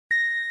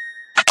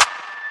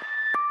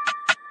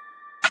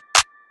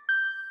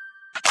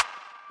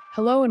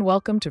Hello and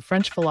welcome to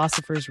French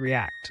Philosophers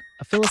React,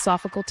 a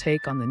philosophical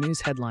take on the news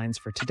headlines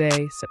for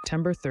today,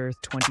 September 3rd,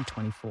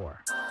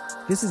 2024.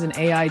 This is an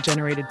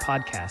AI-generated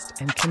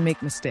podcast and can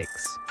make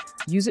mistakes.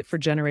 Use it for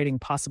generating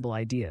possible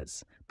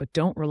ideas, but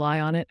don't rely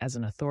on it as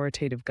an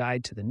authoritative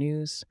guide to the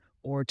news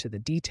or to the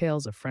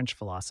details of French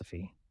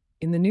philosophy.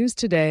 In the news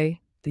today,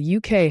 the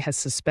UK has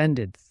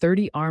suspended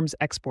 30 arms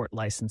export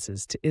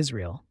licenses to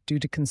Israel due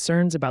to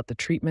concerns about the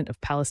treatment of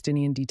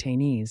Palestinian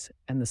detainees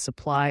and the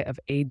supply of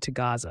aid to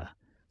Gaza,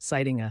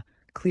 citing a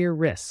clear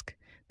risk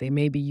they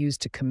may be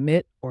used to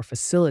commit or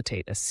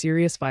facilitate a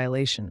serious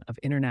violation of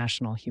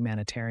international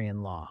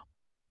humanitarian law.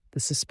 The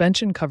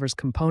suspension covers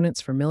components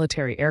for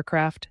military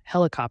aircraft,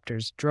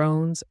 helicopters,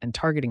 drones, and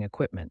targeting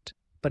equipment,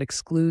 but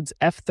excludes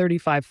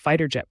F-35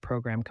 fighter jet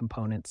program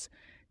components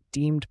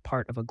deemed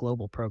part of a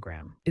global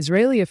program.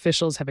 Israeli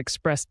officials have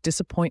expressed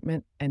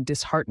disappointment and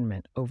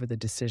disheartenment over the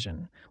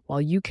decision, while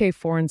UK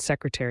Foreign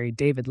Secretary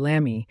David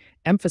Lammy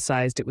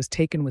emphasized it was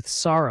taken with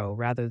sorrow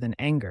rather than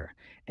anger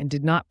and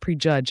did not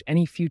prejudge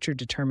any future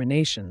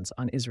determinations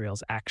on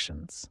Israel's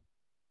actions.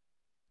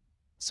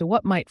 So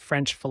what might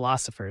French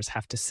philosophers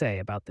have to say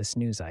about this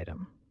news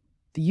item?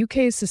 The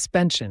UK's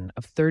suspension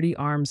of 30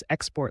 arms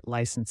export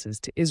licenses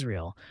to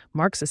Israel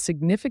marks a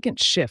significant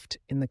shift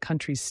in the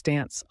country's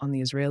stance on the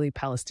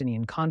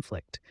Israeli-Palestinian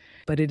conflict,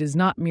 but it is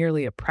not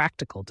merely a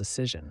practical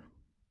decision.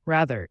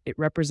 Rather, it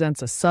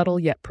represents a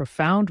subtle yet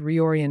profound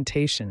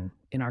reorientation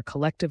in our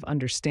collective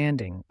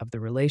understanding of the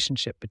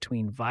relationship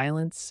between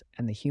violence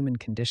and the human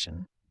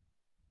condition.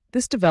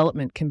 This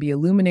development can be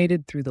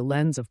illuminated through the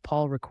lens of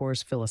Paul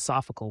Ricoeur's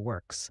philosophical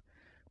works,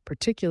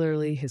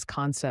 particularly his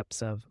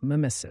concepts of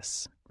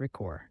mimesis,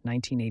 Ricoeur,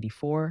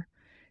 1984,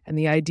 and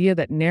the idea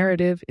that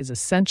narrative is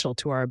essential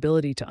to our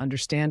ability to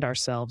understand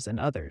ourselves and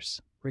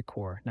others,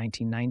 Ricoeur,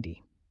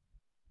 1990.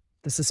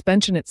 The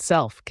suspension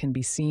itself can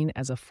be seen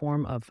as a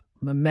form of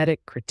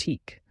mimetic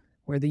critique,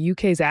 where the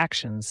UK's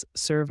actions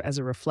serve as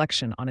a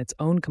reflection on its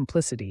own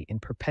complicity in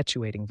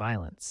perpetuating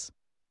violence.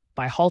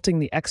 By halting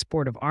the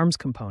export of arms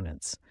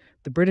components,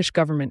 the British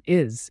government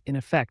is, in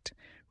effect,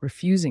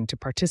 refusing to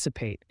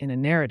participate in a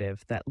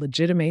narrative that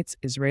legitimates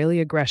Israeli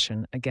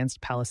aggression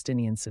against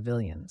Palestinian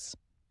civilians.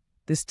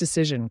 This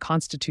decision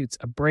constitutes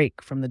a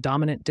break from the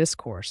dominant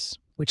discourse,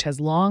 which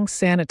has long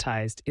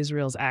sanitized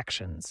Israel's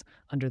actions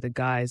under the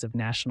guise of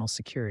national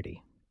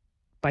security.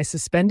 By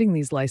suspending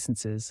these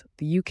licenses,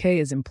 the UK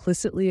is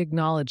implicitly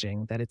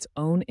acknowledging that its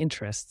own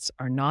interests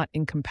are not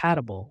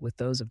incompatible with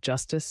those of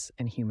justice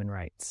and human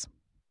rights.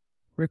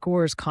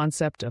 Ricoeur's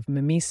concept of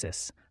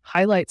mimesis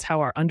highlights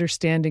how our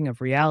understanding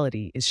of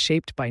reality is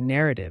shaped by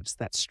narratives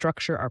that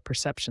structure our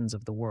perceptions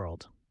of the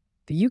world.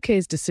 The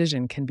UK's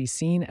decision can be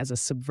seen as a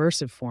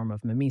subversive form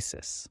of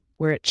mimesis,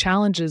 where it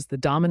challenges the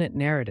dominant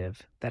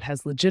narrative that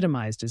has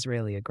legitimized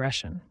Israeli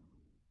aggression.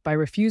 By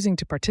refusing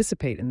to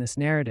participate in this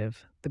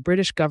narrative, the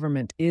British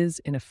government is,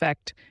 in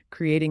effect,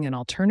 creating an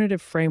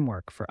alternative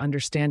framework for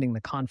understanding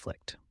the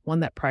conflict, one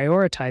that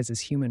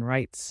prioritizes human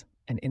rights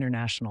and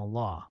international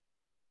law.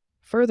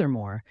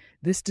 Furthermore,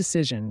 this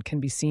decision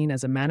can be seen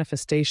as a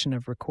manifestation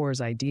of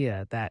Ricoeur's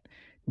idea that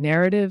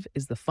narrative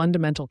is the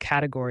fundamental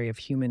category of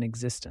human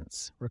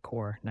existence,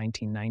 Ricoeur,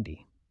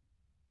 1990.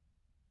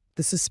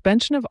 The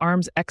suspension of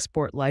arms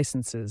export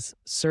licenses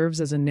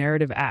serves as a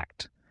narrative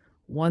act,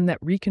 one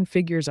that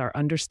reconfigures our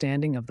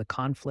understanding of the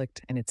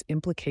conflict and its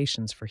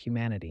implications for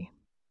humanity.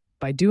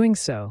 By doing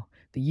so,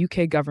 the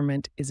UK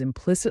government is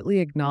implicitly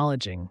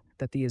acknowledging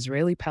that the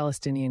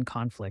Israeli-Palestinian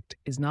conflict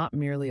is not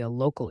merely a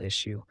local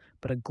issue,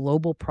 but a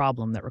global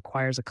problem that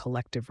requires a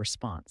collective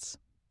response.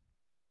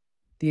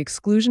 The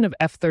exclusion of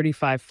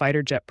F-35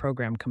 fighter jet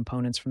program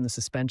components from the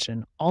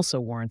suspension also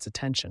warrants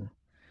attention,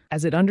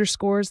 as it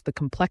underscores the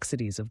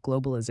complexities of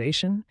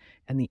globalization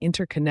and the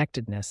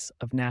interconnectedness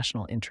of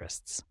national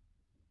interests.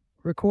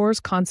 Ricoeur's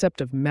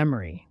concept of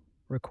memory,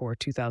 Ricoeur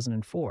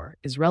 2004,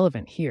 is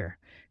relevant here,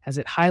 as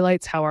it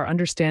highlights how our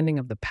understanding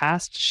of the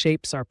past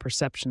shapes our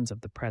perceptions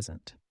of the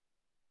present.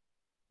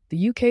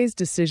 The UK's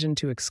decision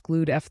to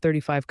exclude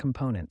F-35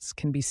 components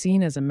can be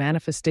seen as a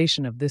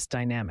manifestation of this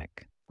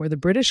dynamic, where the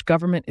British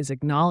government is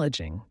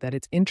acknowledging that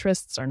its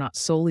interests are not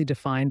solely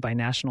defined by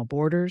national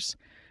borders,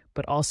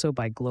 but also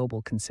by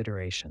global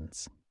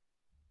considerations.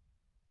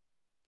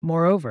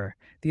 Moreover,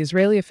 the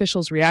Israeli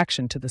officials'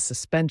 reaction to the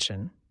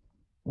suspension,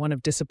 one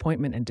of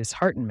disappointment and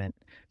disheartenment,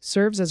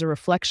 serves as a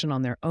reflection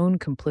on their own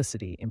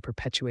complicity in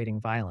perpetuating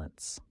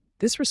violence.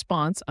 This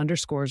response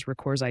underscores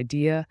Ricoeur's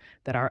idea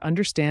that our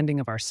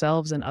understanding of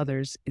ourselves and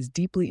others is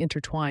deeply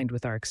intertwined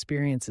with our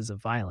experiences of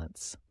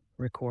violence.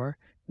 Ricoeur,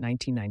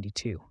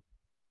 1992.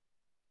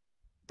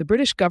 The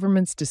British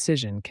government's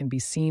decision can be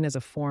seen as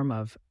a form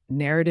of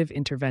narrative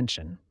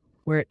intervention,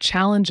 where it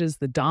challenges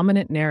the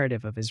dominant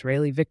narrative of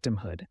Israeli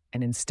victimhood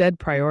and instead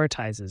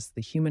prioritizes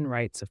the human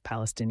rights of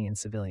Palestinian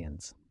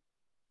civilians.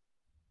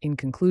 In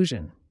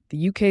conclusion,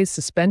 the UK's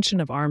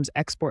suspension of arms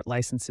export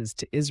licenses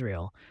to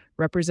Israel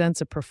represents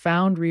a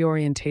profound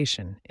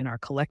reorientation in our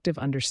collective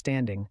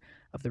understanding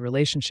of the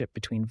relationship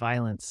between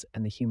violence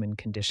and the human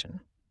condition.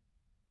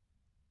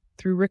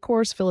 Through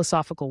Ricoeur's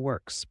philosophical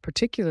works,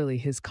 particularly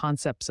his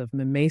concepts of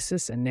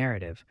mimesis and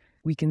narrative,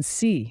 we can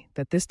see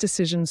that this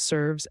decision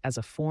serves as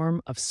a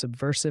form of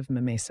subversive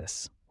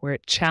mimesis, where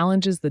it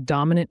challenges the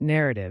dominant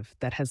narrative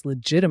that has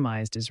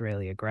legitimized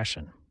Israeli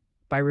aggression.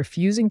 By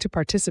refusing to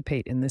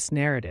participate in this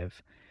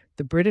narrative,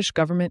 the British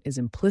government is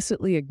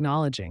implicitly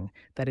acknowledging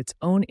that its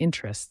own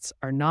interests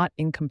are not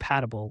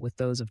incompatible with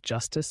those of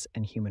justice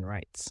and human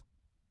rights.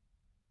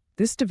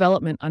 This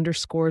development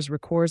underscores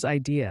Ricoeur's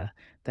idea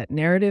that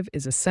narrative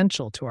is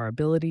essential to our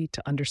ability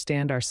to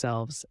understand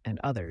ourselves and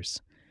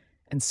others,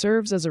 and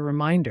serves as a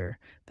reminder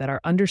that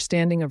our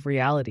understanding of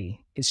reality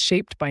is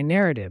shaped by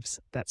narratives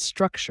that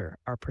structure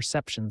our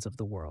perceptions of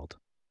the world.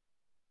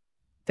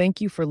 Thank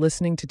you for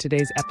listening to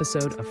today's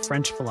episode of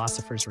French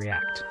Philosophers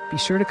React. Be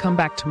sure to come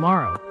back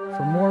tomorrow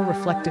for more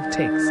reflective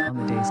takes on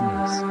the day's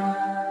news.